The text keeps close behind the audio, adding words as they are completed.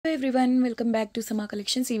Hello everyone, welcome back to Sama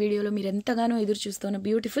Collections. ఈ వీడియోలో మీరు ఎంతగానో ఎదురు చూస్తున్న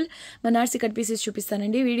బ్యూటిఫుల్ బనారసి కట్ పీసెస్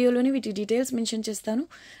చూపిస్తానండి. వీడియోలోని వీటి డీటెయిల్స్ మెన్షన్ చేస్తాను,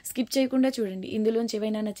 స్కిప్ చేయకుండా చూడండి. ఇందులోంచి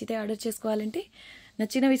ఏవైనా నచ్చితే ఆర్డర్ చేసుకోవాలంటే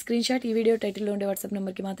నచ్చినవి స్క్రీన్ షాట్ ఈ వీడియో టైటిల్లో ఉండే వాట్సాప్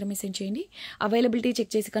నెంబర్కి మాత్రమే సెండ్ చేయండి. అవైలబిలిటీ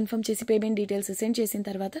చెక్ చేసి కన్ఫర్మ్ చేసి పేమెంట్ డీటెయిల్స్ సెండ్ చేసిన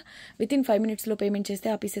తర్వాత వితిన్ 5 minutesలో పేమెంట్ చేస్తే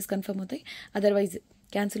ఆ పీసెస్ కన్ఫర్మ్ అవుతాయి, అదర్వైజ్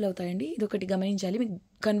క్యాన్సిల్ అవుతాయండి. ఇది ఒకటి గమనించాలి. మీకు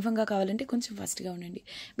కన్ఫర్మ్గా కావాలంటే కొంచెం ఫాస్ట్గా ఉండండి.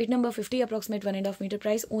 Bit number 50, approximate 1.5 meter,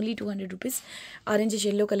 price only 200 rupees. Orange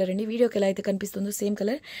yellow colour అండి. వీడియోకి ఎలా అయితే కనిపిస్తుందో సేమ్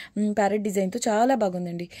కలర్, ప్యారెట్ డిజైన్తో చాలా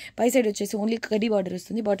బాగుందండి. పై సైడ్ వచ్చేసి ఓన్లీ కడి బార్డర్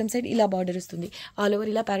వస్తుంది, బాటమ్ సైడ్ ఇలా బార్డర్ వస్తుంది. ఆల్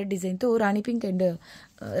ఓవర్ ఇలా ప్యారెట్ డిజైన్తో రాణి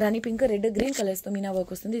పింక్ రెడ్ గ్రీన్ కలర్స్తో మీనా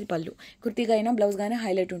వర్క్ వస్తుంది. ఇది పళ్ళు. కుర్తీగా అయినా బ్లౌజ్గా అయినా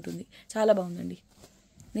హైలైట్ ఉంటుంది, చాలా బాగుందండి.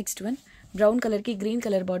 నెక్స్ట్ వన్ బ్రౌన్ కలర్కి green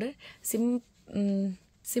colour border,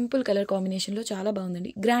 simple colour కాంబినేషన్లో చాలా బాగుందండి.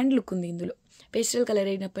 గ్రాండ్ లుక్ ఉంది ఇందులో. పేస్టల్ కలర్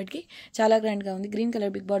అయినప్పటికీ చాలా గ్రాండ్గా ఉంది. గ్రీన్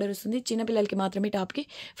కలర్ బిగ్ బార్డర్ వస్తుంది. చిన్నపిల్లలకి మాత్రమే టాప్కి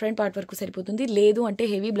ఫ్రంట్ పార్ట్ వరకు సరిపోతుంది. లేదు అంటే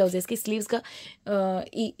హెవీ బ్లౌజెస్కి స్లీవ్స్గా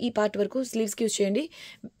ఈ పార్ట్ వరకు స్లీవ్స్కి యూజ్ చేయండి.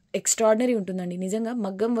 ఎక్స్ట్రాడినరీ ఉంటుందండి నిజంగా.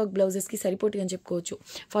 మగ్గం వర్క్ బ్లౌజెస్కి సరిపోటీ అని చెప్పుకోవచ్చు.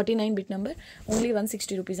 49 బిట్ నెంబర్, ఓన్లీ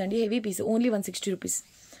 160 రూపీస్ అండి. Heavy piece only 160 rupees.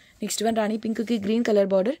 Next one రాణి పింక్కి గ్రీన్ కలర్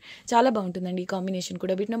బార్డర్, చాలా బాగుంటుందండి ఈ కాంబినేషన్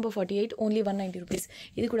కూడా. Bit number 48, only 190 rupees.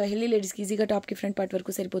 ఇది కూడా హెల్దీ లేడీస్కి ఈజీగా టాప్కి ఫ్రంట్ పార్ట్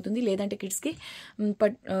వరకు సరిపోతుంది, లేదంటే కిడ్స్కి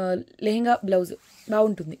లెహెంగా బ్లౌజ్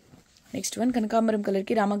బాగుంటుంది. నెక్స్ట్ వన్ కనకాంబరం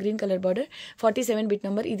కలర్కి Rama green colour border, 47 bit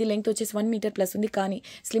number. ఇది లెంగ్త్ వచ్చేసి 1 meter ప్లస్ ఉంది, కానీ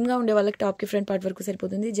స్లిమ్గా ఉండే వాళ్ళకి టాప్కి ఫ్రంట్ పార్ట్ వరకు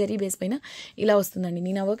సరిపోతుంది. జరీ బేస్ పైన ఇలా వస్తుందండి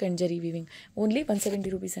Meena work and zari weaving. Only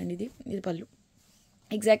 170 rupees అండి. ఇది పళ్ళు.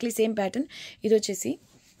 Exactly same pattern. ఇది వచ్చేసి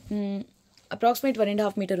అప్రాక్సిమేట్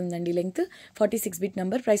 1.5 meter ఉందండి length. 46 bit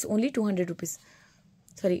number, price only 200 rupees.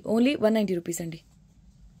 Only 190 rupees అండి.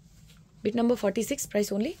 Bit number 46, price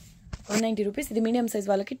only 190 rupees. ఇది మీడియం సైజ్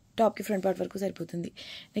వాళ్ళకి టాప్కి ఫ్రంట్ పార్ట్ వరకు సరిపోతుంది.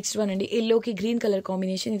 నెక్స్ట్ వన్ అండి ఎల్లోకి గ్రీన్ కలర్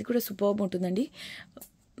కాంబినేషన్. ఇది కూడా సూపర్బ్ ఉంటుందండి.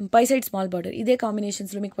 పై సైడ్ స్మాల్ బార్డర్. ఇదే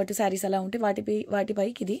కాంబినేషన్స్లో మీకు పట్టు శారీస్ అలా ఉంటే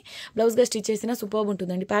వాటిపైకి ఇది బ్లౌజ్గా స్టిచ్ చేసినా సూపర్బ్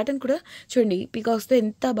ఉంటుందండి. ప్యాటర్న్ కూడా చూడండి, పీకాక్స్తో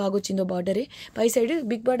ఎంత బాగా వచ్చిందో బార్డరే. పై సైడ్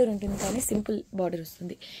బిగ్ బార్డర్ ఉంటుంది, కానీ సింపుల్ బార్డర్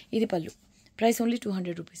వస్తుంది. ఇది పళ్ళు, price only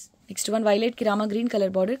 200 rupees. Next one వైలెట్కి Rama green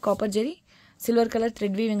colour border, copper zari silver colour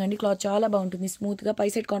thread weaving అండి. క్లాత్ చాలా బాగుంటుంది స్మూత్గా. పై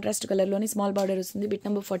సైడ్ కాంట్రాస్ట్ కలర్లోని స్మాల్ బార్డర్ వస్తుంది. Bit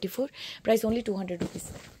number 44, price only 200 rupees.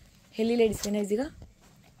 Healthy లేడీస్కైనా ఈజీగా,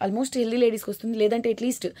 ఆల్మోస్ట్ హెల్దీ లేడీస్కి వస్తుంది, లేదంటే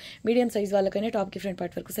అట్లీస్ట్ మీడియం సైజ్ వాళ్ళకైనా టాప్కి ఫ్రంట్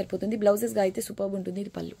పార్ట్ వరకు సరిపోతుంది. బ్లౌజెస్గా అయితే సూపర్బ్ ఉంటుంది.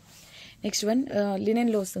 ఇది పళ్ళు. నెక్స్ట్ వన్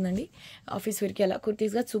లినెన్లో వస్తుందండి. ఆఫీస్ వేర్కి అలా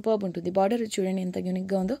కుర్తీస్గా సూపర్బ్ ఉంటుంది. బార్డర్ చూడండి ఎంత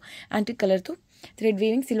యూనిక్గా ఉందో. యాంటిక్ కలర్తో థ్రెడ్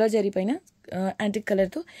వీవింగ్, సిల్వర్ జరీ పైన యాంటిక్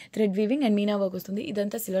కలర్తో thread weaving and Meena work వస్తుంది.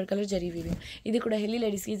 ఇదంతా సిల్వర్ కలర్ జరీ వీవింగ్. ఇది కూడా హెల్దీ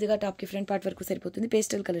లేడీస్ ఈజీగా టాప్కి ఫ్రంట్ పార్ట్ వరకు సరిపోతుంది.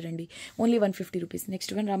 పేస్టల్ కలర్ అండి, only 150 rupees.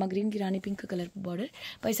 Next one Rama గ్రీన్కి రాణి పింక్ కలర్ బార్డర్,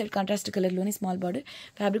 పై side contrast కలర్లోని small border.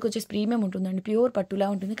 Fabric వచ్చేసి ప్రీమియం ఉంటుందండి, ప్యూర్ పట్టులా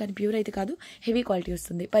ఉంటుంది, కానీ ప్యూర్ అయితే కాదు, హెవీ క్వాలిటీ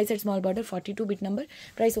వస్తుంది. పై side small border, 42 bit number,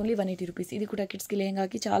 price only 180 rupees. ఇది కూడా కిడ్స్కి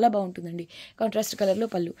లెహంగాకి చాలా బాగుంటుందండి. కాంట్రాస్ట్ కలర్లో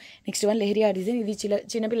పళ్ళు. Next one leheriya design. ఇది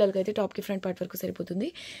చిన్నపిల్లలకి అయితే టాప్కి ఫ్రంట్ పార్ట్ వరకు సరిపోతుంది.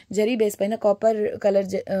 జరీ బేస్ పైన కాపర్ కలర్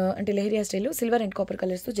అంటే లెహరియా స్టైల్లో సిల్వర్ అండ్ కాపర్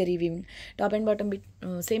కలర్స్తో zari weaving. Top and bottom bit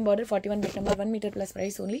same border, 41 bit number, 1 meter plus,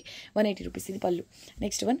 price only 180 rupees. ఇది పళ్ళు.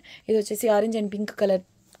 నెక్స్ట్ వన్ ఇది వచ్చేసి orange and pink colour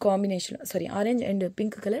combination, orange and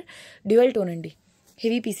pink colour dual tone అండి.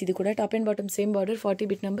 Heavy piece. ఇది కూడా top and bottom same border, 40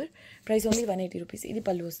 bit number, price only 180 rupees. ఇది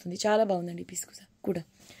పళ్ళు వస్తుంది. చాలా బాగుందండి పీస్ కూడా.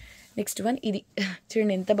 నెక్స్ట్ వన్ ఇది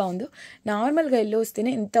చూడండి ఎంత బాగుందో. నార్మల్గా ఎల్లో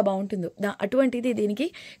వస్తేనే ఎంత బాగుంటుందో, అటువంటిది దీనికి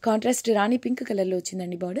కాంట్రాస్ట్ రాణి పింక్ కలర్లో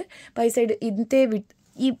వచ్చిందండి బార్డర్. పై సైడ్ ఇంతే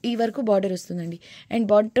ఈ వరకు బార్డర్ వస్తుందండి. అండ్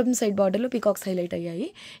బాటమ్ సైడ్ బార్డర్లో పీకాక్స్ హైలైట్ అయ్యాయి.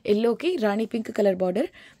 ఎల్లోకి రాణి పింక్ కలర్ బార్డర్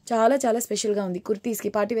చాలా చాలా స్పెషల్గా ఉంది. కుర్తీస్కి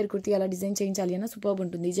పార్టీ వేర్ కుర్తీ అలా డిజైన్ చేయించాలి అన్న సూపర్బ్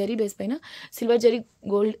ఉంటుంది. జరీ బేస్ పైన silver zari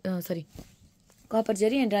copper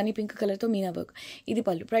zari and Rani pink కలర్తో మీనా వర్క్. ఇది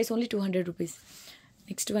పళ్ళు, price only 200 rupees.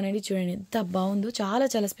 Next one అండి చూడండి ఎంత బాగుందో, చాలా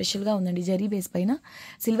చాలా స్పెషల్గా ఉందండి. జరీ బేస్ పైన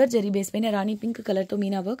సిల్వర్ జరీ బేస్ పైన రాణి పింక్ కలర్తో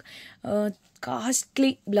మీనా వర్క్. కాస్ట్లీ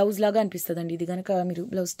బ్లౌజ్ లాగా అనిపిస్తుందండి ఇది కనుక మీరు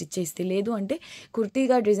బ్లౌజ్ స్టిచ్ చేస్తే. లేదు అంటే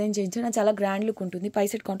కుర్తీగా డిజైన్ చేయించిన చాలా గ్రాండ్ లుక్ ఉంటుంది. పై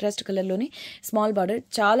సైడ్ కాంట్రాస్ట్ కలర్లోని స్మాల్ బార్డర్,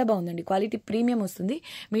 చాలా బాగుందండి. క్వాలిటీ ప్రీమియం వస్తుంది.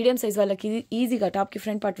 మీడియం సైజ్ వాళ్ళకి ఈజీగా టాప్కి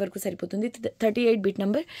ఫ్రంట్ పార్ట్ వరకు సరిపోతుంది. 38 bit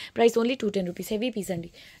number, price only 210 rupees. Heavy piece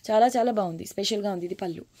అండి, చాలా చాలా బాగుంది, స్పెషల్గా ఉంది. ఇది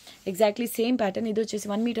పళ్ళు. Exactly same pattern. ఇది వచ్చేసి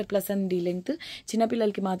 1 meter ప్లస్ అండి లెంగ్త్.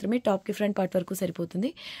 చిన్నపిల్లలకి మాత్రమే టాప్కి ఫ్రంట్ పార్ట్ వరకు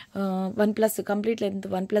సరిపోతుంది. 1+ కంప్లీట్ లెంత్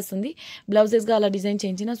 1+ ఉంది. బ్లౌజెస్గా అలా డిజైన్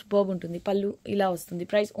చేయించిన సూపర్బ్ ఉంటుంది. పళ్ళు ఇలా వస్తుంది.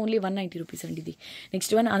 ప్రైస్ ఓన్లీ 190 రూపీస్ అండి. ఇది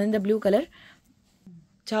నెక్స్ట్ వన్ ఆనంద బ్లూ కలర్,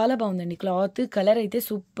 చాలా బాగుందండి. క్లాత్ కలర్ అయితే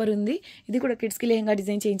సూపర్ ఉంది. ఇది కూడా కిడ్స్కి లెహంగా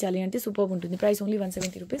డిజైన్ చేయించాలి అంటే సూపర్ ఉంటుంది. Price only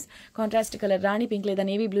 170 rupees. Contrast colour రాణి పింక్ లేదా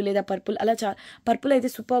నేవీ బ్లూ లేదా పర్పుల్ అలా పర్పుల్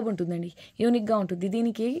అయితే సూపర్ ఉంటుందండి. యూనిక్గా ఉంటుంది.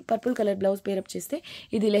 దీనికి పర్పుల్ కలర్ బ్లౌజ్ పేరప్ చేస్తే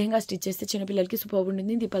ఇది లెహంగా స్టిచ్ చేస్తే చిన్నపిల్లలకి సూపర్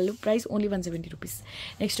ఉంటుంది. ఇది పళ్ళు. Price only 170 rupees.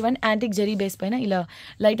 Next one antique zari base పైన ఇలా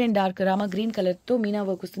light and dark Rama green కలర్తో మీనా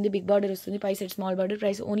వర్క్ వస్తుంది. బిగ్ బార్డర్ వస్తుంది. పై side small border.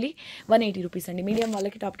 Price only 180 rupees అండి. మీడియం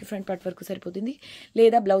వాళ్ళకి టాప్కి ఫ్రంట్ పార్ట్ వరకు సరిపోతుంది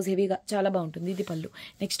లేదా బ్లౌజ్ హెవీగా చాలా బాగుంటుంది. ఇది పళ్ళు.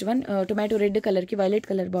 నెక్స్ట్ వన్ టొమాటో రెడ్ కలర్కి వైలెట్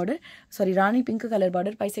కలర్ బార్డర్, సారీ రాణి పింక్ కలర్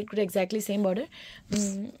బార్డర్. పై సైడ్ కూడా ఎగ్జాక్ట్లీ సేమ్ బార్డర్.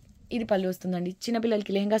 ఇది పళ్ళు వస్తుందండి.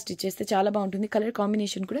 చిన్నపిల్లలకి లెహంగా స్టిచ్ చేస్తే చాలా బాగుంటుంది. కలర్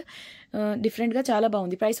కాంబినేషన్ కూడా డిఫరెంట్గా చాలా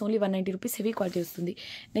బాగుంది. Price only 190 rupees. Heavy quality వస్తుంది.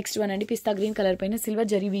 నెక్స్ట్ వన్ అండి పిస్తా గ్రీన్ కలర్ పైన సిల్వర్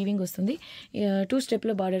జరీ వీవింగ్ వస్తుంది. 2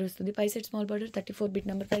 స్టెప్లో బార్డర్ వస్తుంది. పై side small border 34 bit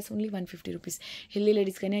number. Price only 150 rupees. Healthy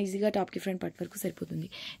లేడీస్కైనా ఈజీగా టాప్కి ఫ్రంట్ పార్ట్ వరకు సరిపోతుంది.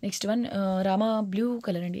 Next one Rama blue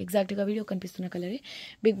colour అండి. ఎగ్జాక్ట్గా వీడియో కనిపిస్తున్న కలరే.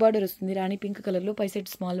 బిగ్ బార్డర్ వస్తుంది. రాణి పింక్ కలర్లో పై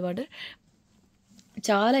సైడ్ స్మాల్ బార్డర్.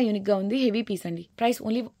 చాలా యూనిక్గా ఉంది. హెవీ పీస్ అండి. Price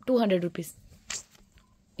only 200 rupees.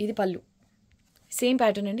 ఇది పళ్ళు. సేమ్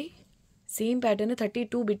ప్యాటర్న్ అండి. Same pattern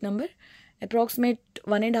 32 bit number. Approximate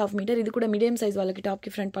 1.5 metre. ఇది కూడా మీడియం సైజ్ వాళ్ళకి టాప్కి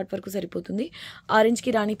ఫ్రంట్ పార్ట్ వరకు సరిపోతుంది.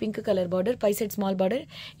 ఆరెంజ్కి రాణి పింక్ కలర్ బార్డర్. పై సైడ్ స్మాల్ బార్డర్.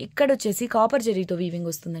 ఇక్కడ వచ్చేసి కాపర్ జరీతో వీవింగ్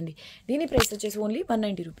వస్తుందండి. దీని ప్రైస్ వచ్చేసి ఓన్లీ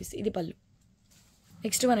 190 రూపీస్. ఇది పళ్ళు.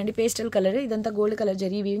 నెక్స్ట్ వన్ అండి పేస్టల్ కలర్. ఇదంతా గోల్డ్ కలర్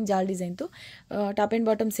జరీ వీవింగ్ జాల్ డిజైన్తో. Top and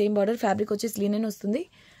bottom same border. Fabric వచ్చేసి లినెన్ వస్తుంది.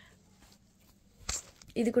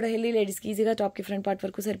 ఇది కూడా హెల్దీ లేడీస్కి ఈజీగా టాప్కి ఫ్రంట్ పార్ట్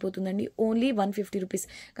వరకు సరిపోతుందండి. Only 150 rupees.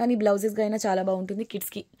 కానీ బ్లౌజెస్గా అయినా చాలా బాగుంటుంది.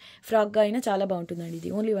 కిడ్స్కి ఫ్రాక్గా అయినా చాలా బాగుంటుందండి.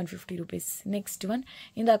 ఇది ఓన్లీ 150 రూపీస్. నెక్స్ట్ వన్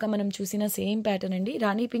ఇందాక మనం చూసిన సేమ్ ప్యాటర్న్ అండి.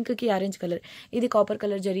 రాణి పింక్కి ఆరెంజ్ కలర్. ఇది copper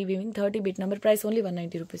colour zari weaving 30 bit number. Price only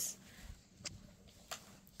 190 rupees.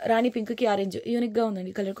 రాణి పింక్కి ఆరెంజ్ యూనిక్గా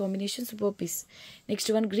ఉందండి. Colour combination super piece. Next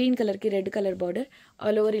one green కలర్కి red colour border.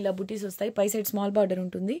 All over ఇలా బుటీస్ వస్తాయి. పై సైడ్ స్మాల్ బార్డర్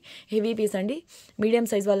ఉంటుంది. హెవీ పీస్ అండి. మీడియం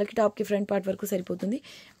సైజ్ వాళ్ళకి టాప్కి ఫ్రంట్ పార్ట్ వరకు సరిపోతుంది.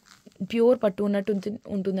 ప్యూర్ పట్టు ఉన్నట్టు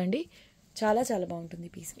ఉంటుందండి. చాలా చాలా బాగుంటుంది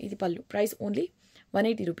పీస్. ఇది పళ్ళు. ప్రైస్ ఓన్లీ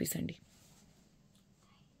 180 రూపీస్ అండి.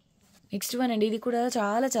 నెక్స్ట్ వన్ అండి. ఇది కూడా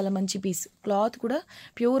చాలా చాలా మంచి పీస్. క్లాత్ కూడా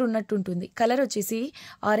ప్యూర్ ఉన్నట్టు ఉంటుంది. కలర్ వచ్చేసి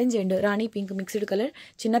orange and Rani pink mixed colour.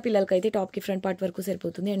 చిన్న పిల్లలకి అయితే టాప్కి ఫ్రంట్ పార్ట్ వరకు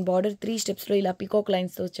సరిపోతుంది. అండ్ బార్డర్ 3 స్టెప్స్లో ఇలా పికాక్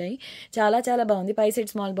లైన్స్తో వచ్చాయి. చాలా చాలా బాగుంది. పై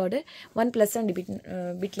సైడ్ స్మాల్ బార్డర్ 1+ అండి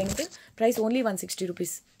bit length. Price only 160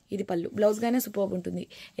 rupees. ఇది పళ్ళు. బ్లౌజ్గా అయినా సూపర్ ఉంటుంది.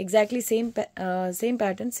 Exactly same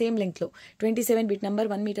pattern same లెంగ్త్లో 27 bit number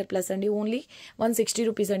 1 metre plus అండి. ఓన్లీ 160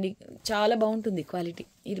 రూపీస్ అండి. చాలా బాగుంటుంది క్వాలిటీ.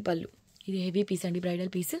 ఇది పళ్ళు. ఇది హెవీ పీస్ అండి. Bridal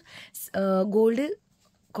piece. గోల్డ్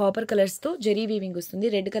కాపర్ కలర్స్తో జరీ వీవింగ్ వస్తుంది.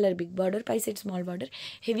 Red colour big border. పై side small border.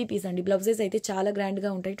 Heavy piece అండి. బ్లౌజెస్ అయితే చాలా గ్రాండ్గా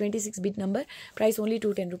ఉంటాయి. 26 bit number. Price only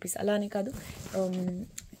 210 rupees. అలానే కాదు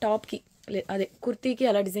టాప్కి అదే కుర్తీకి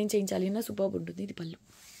అలా డిజైన్ చేయించాలి అన్న సూపర్ ఉంటుంది. ఇది పళ్ళు.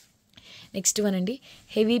 నెక్స్ట్ వన్ అండి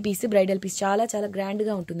హెవీ పీస్ బ్రైడల్ పీస్. చాలా చాలా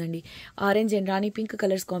గ్రాండ్గా ఉంటుందండి. Orange and Rani pink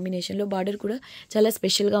colours కాంబినేషన్లో. బార్డర్ కూడా చాలా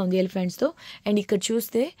స్పెషల్గా ఉంది ఎలిఫెంట్స్తో. అండ్ ఇక్కడ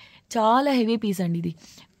చూస్తే చాలా హెవీ పీస్ అండి. ఇది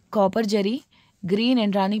copper zari green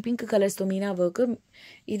and Rani pink కలర్స్తో మీనా వర్క్.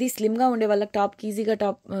 ఇది స్లిమ్గా ఉండే వాళ్ళకి టాప్కి ఈజీగా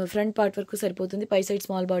ఫ్రంట్ పార్ట్ వరకు సరిపోతుంది. పై side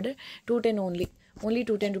small border. 210 only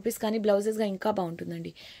 210 rupees. కానీ బ్లౌజెస్గా ఇంకా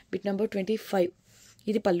బాగుంటుందండి. Bit number 25.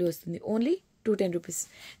 ఇది పళ్ళు వస్తుంది. Only 210 rupees.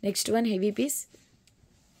 Next one heavy piece.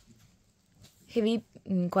 Heavy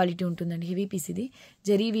quality ఉంటుందండి. హెవీ పీస్ ఇది.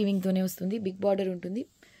 జరీ వీవింగ్తోనే వస్తుంది. బిగ్ బార్డర్ ఉంటుంది.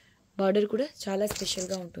 బార్డర్ కూడా చాలా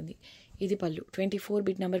స్పెషల్గా ఉంటుంది. ఇది పళ్ళు. 24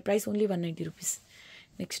 bit number. Price only 190 rupees.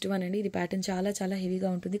 Next one అండి. ఇది ప్యాటర్న్ చాలా చాలా హెవీగా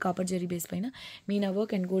ఉంటుంది. కాపర్ జరీ బేస్ పైన Meena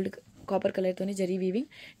work and gold copper కలర్తోనే zari weaving.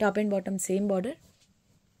 Top and bottom same border.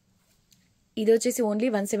 ఇది వచ్చేసి ఓన్లీ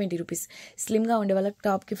 170 రూపీస్. స్లిమ్గా ఉండే వాళ్ళకి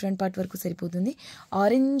టాప్కి ఫ్రంట్ పార్ట్ వరకు సరిపోతుంది.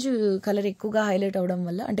 ఆరెంజ్ కలర్ ఎక్కువగా హైలైట్ అవ్వడం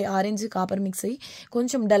వల్ల అంటే ఆరెంజ్ కాపర్ మిక్స్ అయ్యి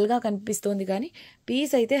కొంచెం డల్గా కనిపిస్తుంది. కానీ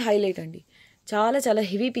పీస్ అయితే హైలైట్ అండి. చాలా చాలా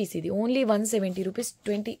హెవీ పీస్ ఇది. Only 170 rupees.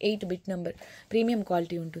 28 bit number. Premium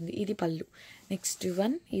quality ఉంటుంది. ఇది పళ్ళు. నెక్స్ట్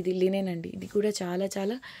వన్ ఇది లినెన్ అండి. ఇది కూడా చాలా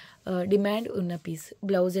చాలా డిమాండ్ ఉన్న పీస్.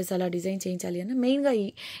 బ్లౌజెస్ అలా డిజైన్ చేయించాలి అన్న మెయిన్గా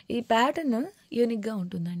ఈ ప్యాటర్న్ యూనిక్గా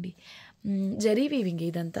ఉంటుందండి. జరీ వీవింగ్.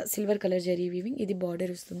 ఇదంతా సిల్వర్ కలర్ జరీ వీవింగ్. ఇది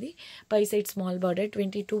బార్డర్ వస్తుంది. పై side small border.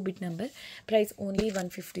 22 bit number. Price only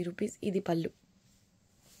 150 rupees. ఇది పళ్ళు.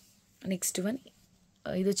 నెక్స్ట్ వన్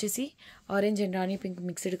ఇది వచ్చేసి orange and Rani pink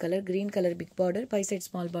mixed colour. Green colour big border. Pi side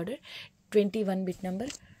small border. 21 bit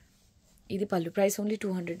number. ఇది పళ్ళు. Price only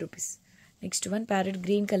 200 rupees. Next one parrot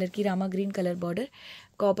green కలర్కి Rama green colour border,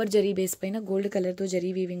 copper zari base పైన gold కలర్తో zari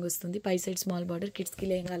weaving వస్తుంది. పై side small border. కిడ్స్కి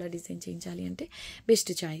లెహంగా అలా design చేయించాలి అంటే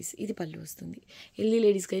బెస్ట్ చాయిస్. ఇది పళ్ళు వస్తుంది. ఎల్లి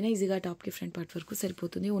లేడీస్కి అయినా ఈజీగా టాప్కి ఫ్రంట్ పార్ట్ వరకు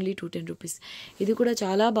సరిపోతుంది. Only 210 rupees. ఇది కూడా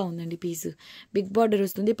చాలా బాగుందండి పీస్. బిగ్ బార్డర్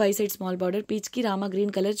వస్తుంది, పై side small border. పీచ్కి Rama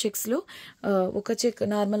green colour చెక్స్లో ఒక చెక్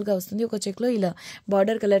నార్మల్గా వస్తుంది, ఒక చెక్లో ఇలా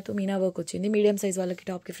బార్డర్ కలర్తో మీనా వర్క్ వచ్చింది. మీడియం సైజ్ వాళ్ళకి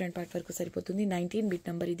టాప్కి ఫ్రంట్ పార్ట్ వరకు సరిపోతుంది. 19 బిట్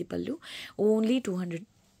నెంబర్. ఇది పళ్ళు. Only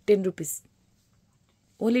 210 rupees.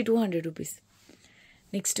 Only 200 rupees.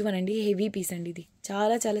 Next one అండి, హెవీ పీస్ అండి. ఇది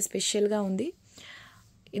చాలా చాలా స్పెషల్గా ఉంది.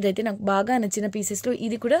 ఇదైతే నాకు బాగా నచ్చిన పీసెస్లో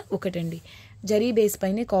ఇది కూడా ఒకటండి. జరీ బేస్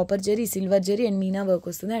పైన copper zari, silver zari and Meena work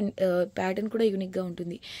వస్తుంది. అండ్ ప్యాటర్న్ కూడా యూనిక్గా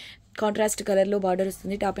ఉంటుంది. కాంట్రాస్ట్ కలర్లో బార్డర్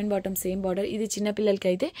వస్తుంది. Top and bottom same border. ఇది చిన్నపిల్లలకి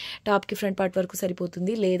అయితే టాప్కి ఫ్రంట్ పార్ట్ వరకు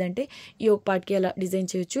సరిపోతుంది. లేదంటే ఈ ఒక పార్ట్కి అలా డిజైన్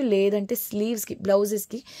చేయొచ్చు. లేదంటే స్లీవ్స్కి,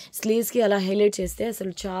 బ్లౌజెస్కి స్లీవ్స్కి అలా హైలైట్ చేస్తే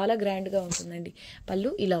అసలు చాలా గ్రాండ్గా ఉంటుందండి.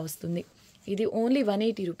 పళ్ళు ఇలా వస్తుంది. ఇది ఓన్లీ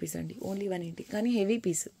 180 రూపీస్ అండి. ఓన్లీ 180, కానీ heavy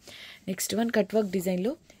piece. Next one cut work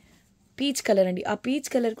డిజైన్లో పీచ్ కలర్ అండి. ఆ పీచ్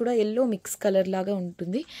కలర్ కూడా ఎల్లో మిక్స్ కలర్ లాగా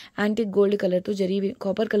ఉంటుంది. యాంటిక్ గోల్డ్ కలర్తో జరీ,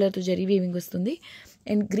 కాపర్ కలర్తో జరీ వీవింగ్ వస్తుంది.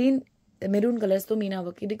 అండ్ గ్రీన్ మెరూన్ కలర్స్తో మీనా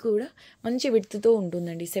వర్క్. ఇది కూడా మంచి విడ్త్తో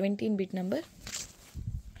ఉంటుందండి. 17 బిట్ నెంబర్.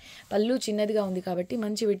 పళ్ళు చిన్నదిగా ఉంది కాబట్టి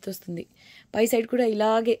మంచి విడ్త్ వస్తుంది. పై సైడ్ కూడా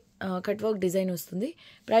ఇలాగే కట్ వర్క్ డిజైన్ వస్తుంది.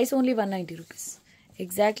 Price only 190 rupees.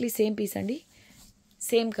 Exactly same piece అండి,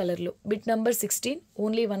 సేమ్ కలర్లో. Bit number 16.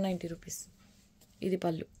 Only 190 rupees. ఇది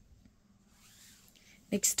పళ్ళు.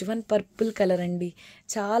 నెక్స్ట్ వన్ పర్పుల్ కలర్ అండి.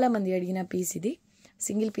 చాలామంది అడిగిన పీస్ ఇది.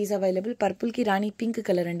 Single piece available. పర్పుల్కి రాణి పింక్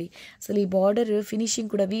కలర్ అండి. అసలు ఈ బార్డర్ ఫినిషింగ్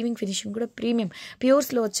కూడా, వీవింగ్ ఫినిషింగ్ కూడా ప్రీమియం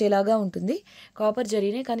ప్యూర్స్లో వచ్చేలాగా ఉంటుంది. కాపర్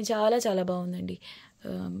జరీనే, కానీ చాలా చాలా బాగుందండి.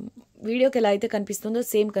 వీడియోకి ఎలా అయితే కనిపిస్తుందో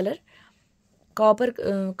same colour.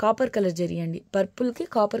 Copper colour zari అండి. పర్పుల్కి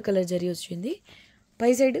కాపర్ కలర్ జరీ వచ్చింది. పై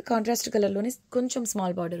సైడ్ కాంట్రాస్ట్ కలర్లోనే కొంచెం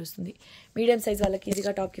స్మాల్ బార్డర్ వస్తుంది. మీడియం సైజ్ వాళ్ళకి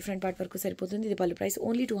ఈజీగా టాప్కి ఫ్రంట్ పార్ట్ వరకు సరిపోతుంది. ఇది పళ్ళు. Price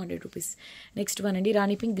only 200 rupees. Next one అండి,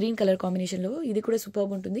 రాణి పింక్ గ్రీన్ కలర్ కాంబినేషన్లో. ఇది కూడా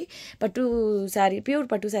సూపర్బ్ ఉంటుంది. పట్టు శారీ, ప్యూర్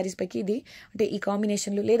పట్టు శారీస్ పైకి ఇది అంటే ఈ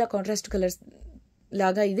కాంబినేషన్లో లేదా కాంట్రాస్ట్ కలర్స్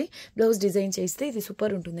లాగా ఇది బ్లౌజ్ డిజైన్ చేస్తే ఇది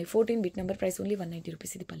సూపర్ ఉంటుంది. 14 bit number. Price only 190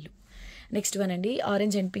 rupees. ఇది పళ్ళు. నెక్స్ట్ వన్ అండి,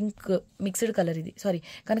 orange and pink mixed colour. ఇది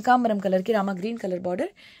కనకాంబరం కలర్కి Rama green colour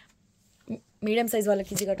border. Medium size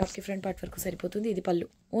వాళ్ళకి ఈజీగా టాప్కి ఫ్రంట్ పార్ట్ వరకు సరిపోతుంది. ఇది పళ్ళు.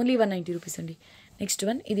 ఓన్లీ 190 రూపీస్ అండి. నెక్స్ట్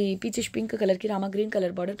వన్, ఇది పీచిష్ పింక్ కలర్కి రామా గ్రీన్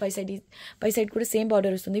కలర్ బార్డర్. పై సైడ్ కూడా సేమ్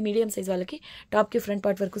బార్డర్ వస్తుంది. మీడియం సైజ్ వాళ్ళకి టాప్కి ఫ్రంట్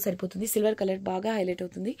పార్ట్ వరకు సరిపోతుంది. సిల్వర్ కలర్ బాగా హైలైట్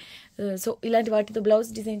అవుతుంది. సో ఇలాంటి వాటితో బ్లౌజ్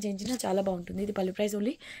డిజైన్ చేయించినా చాలా బాగుంటుంది. ఇది పళ్ళు. Price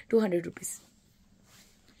only 200 rupees.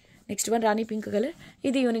 Next one, రాణి పింక్ కలర్.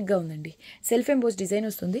 ఇది యూనిక్గా ఉందండి. సెల్ఫ్ ఎంబోస్ డిజైన్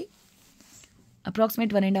వస్తుంది.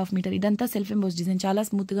 Approximate 1.5 metre. ఇదంతా సెల్ఫ్ ఎంబోస్ డిజైన్, చాలా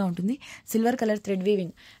స్మూత్గా ఉంటుంది. Silver colour thread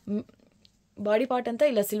weaving. Body part అంతా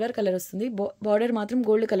ఇలా సిల్వర్ కలర్ వస్తుంది. బార్డర్ మాత్రం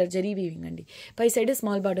గోల్డ్ కలర్ జరీ వీవింగ్ అండి. పై సైడ్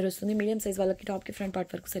స్మాల్ బార్డర్ వస్తుంది. మీడియం సైజ్ వాళ్ళకి టాప్కి ఫ్రంట్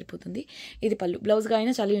పార్ట్ వరకు సరిపోతుంది. ఇది పళ్ళు. బ్లౌజ్గా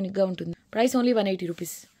అయినా చాలా యూనిక్గా ఉంటుంది. Price only 180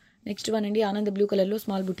 rupees. Next one అండి, ఆనంద్ బ్లూ కలర్లో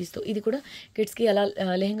స్మాల్ బుటీస్తో. ఇది కూడా కిడ్స్కి అలా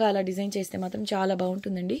లెహంగా అలా డిజైన్ చేస్తే మాత్రం చాలా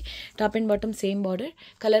బాగుంటుందండి. Top and bottom same border.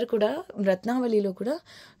 Colour కూడా రత్నావళిలో కూడా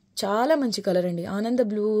చాలా మంచి కలర్ అండి. ఆనంద్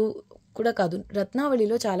బ్లూ కూడా కాదు,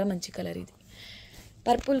 రత్నావళిలో చాలా మంచి కలర్ ఇది.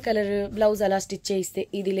 పర్పుల్ కలర్ బ్లౌజ్ అలా స్టిచ్ చేయిస్తే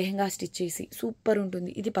ఇది లెహంగా స్టిచ్ చేసి సూపర్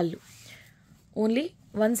ఉంటుంది. ఇది పళ్ళు. ఓన్లీ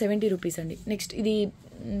 170 రూపీస్ అండి. నెక్స్ట్ ఇది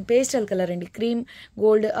పేస్టల్ కలర్ అండి. క్రీమ్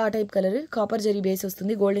గోల్డ్ ఆ type colour. Copper zari base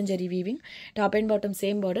వస్తుంది. Golden zari weaving. Top and bottom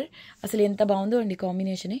same border. అసలు ఎంత బాగుందో అండి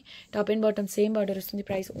combination. Top and bottom same border వస్తుంది.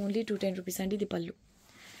 ప్రైస్ ఓన్లీ 210 రూపీస్ అండి. ఇది పళ్ళు.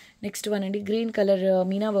 నెక్స్ట్ వన్ అండి, గ్రీన్ కలర్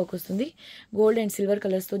మీనా వర్క్ వస్తుంది. గోల్డ్ అండ్ సిల్వర్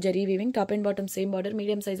కలర్స్తో zari weaving. Top and bottom same border.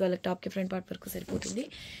 Medium size వాళ్ళకి టాప్కి ఫ్రంట్ పార్ట్ వరకు సరిపోతుంది.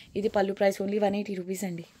 ఇది పళ్ళు. ప్రైస్ ఓన్లీ 180 రూపీస్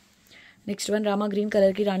అండి. నెక్స్ట్ వన్, రామా గ్రీన్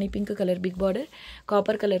కలర్కి రాణి pink colour big border.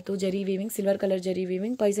 Copper కలర్తో zari weaving. Silver colour zari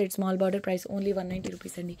weaving. పై side small border. Price only 190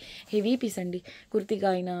 rupees అండి. Heavy piece అండి.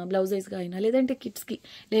 కుర్తీగా అయినా, బ్లౌజెస్గా అయినా, లేదంటే కిడ్స్కి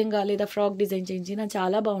లెహంగా లేదా ఫ్రాక్ డిజైన్ చేయించినా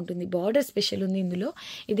చాలా బాగుంటుంది. బార్డర్ స్పెషల్ ఉంది ఇందులో.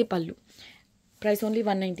 ఇది పళ్ళు. Price only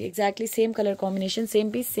 190. Exactly same colour combination, same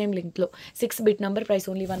piece, same లింక్లో. 6 bit number. Price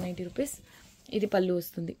only 190 rupees. ఇది పళ్ళు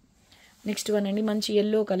వస్తుంది. నెక్స్ట్ వన్ అండి, మంచి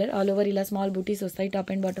ఎల్లో కలర్. ఆల్ ఓవర్ ఇలా స్మాల్ బూటీస్ వస్తాయి. Top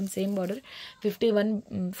and bottom same border.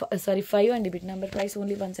 5 అండి bit number. Price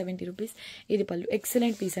only 170 rupees. ఇది పళ్ళు.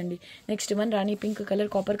 ఎక్సలెంట్ పీస్ అండి. నెక్స్ట్ వన్, రాణి పింక్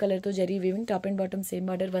కలర్ కాపర్ కలర్తో zari weaving. Top and bottom same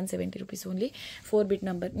border. 170 rupees only. 4 bit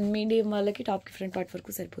number. Medium వాళ్ళకి టాప్కి front part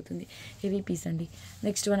వరకు సరిపోతుంది. Heavy piece అండి.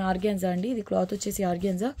 Next one, organza అండి. ఇది క్లాత్ వచ్చేసి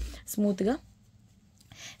ఆర్గాన్జా, స్మూత్గా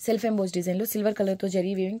సెల్ఫ్ ఎంబోస్ డిజైన్లో సిల్వర్ కలర్తో zari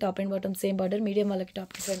weaving. Top and bottom same border. Medium వాళ్ళకి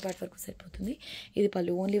టాప్కి ఫ్రంట్ పార్ట్ వరకు సరిపోతుంది. ఇది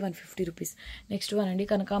పళ్ళు. Only 150 rupees. నెక్స్ట్ వన్ అండి,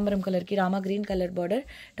 కనకాంబరం కలర్కి Rama green colour border.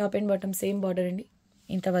 Top and bottom same border అండి.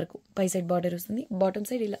 ఇంతవరకు పై సైడ్ బార్డర్ వస్తుంది. బాటమ్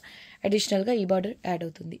సైడ్ ఇలా అడిషనల్గా ఈ బార్డర్ యాడ్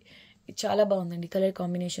అవుతుంది. చాలా బాగుందండి కలర్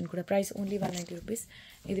కాంబినేషన్ కూడా. Price only 190 rupees.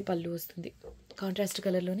 ఇది పళ్ళు వస్తుంది, కాంట్రాస్ట్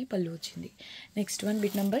కలర్లోని పళ్ళు వచ్చింది. నెక్స్ట్ వన్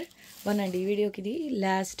బిట్ నెంబర్ 1 అండి. ఈ వీడియోకి ఇది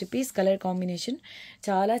లాస్ట్ పీస్. కలర్ కాంబినేషన్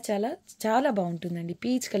చాలా చాలా చాలా బాగుంటుందండి.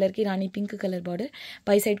 పీచ్ కలర్కి రాణి పింక్ కలర్ బార్డర్,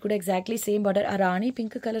 పై సైడ్ కూడా ఎగ్జాక్ట్లీ సేమ్ బార్డర్. ఆ రాణి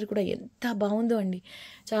పింక్ కలర్ కూడా ఎంత బాగుందో అండి,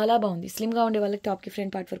 చాలా బాగుంది. స్లిమ్గా ఉండే వాళ్ళకి టాప్కి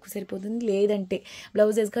ఫ్రంట్ పార్ట్ వరకు సరిపోతుంది, లేదంటే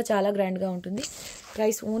బ్లౌజెస్గా చాలా గ్రాండ్గా ఉంటుంది.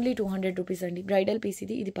 ప్రైస్ ఓన్లీ 200 రూపీస్ అండి. బ్రైడల్ పీస్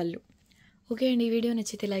ఇది. ఇది పళ్ళు. ఓకే అండి, ఈ వీడియో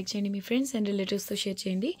నచ్చితే లైక్ చేయండి, మీ ఫ్రెండ్స్ అండ్ రిలేటివ్స్తో షేర్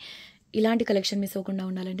చేయండి. ఇలాంటి కలెక్షన్ మిస్ అవ్వకుండా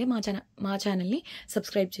ఉండాలంటే మా ఛానల్ని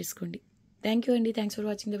సబ్స్క్రైబ్ చేసుకోండి. థ్యాంక్ యూ అండి. Thanks for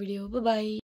watching the video. Bye.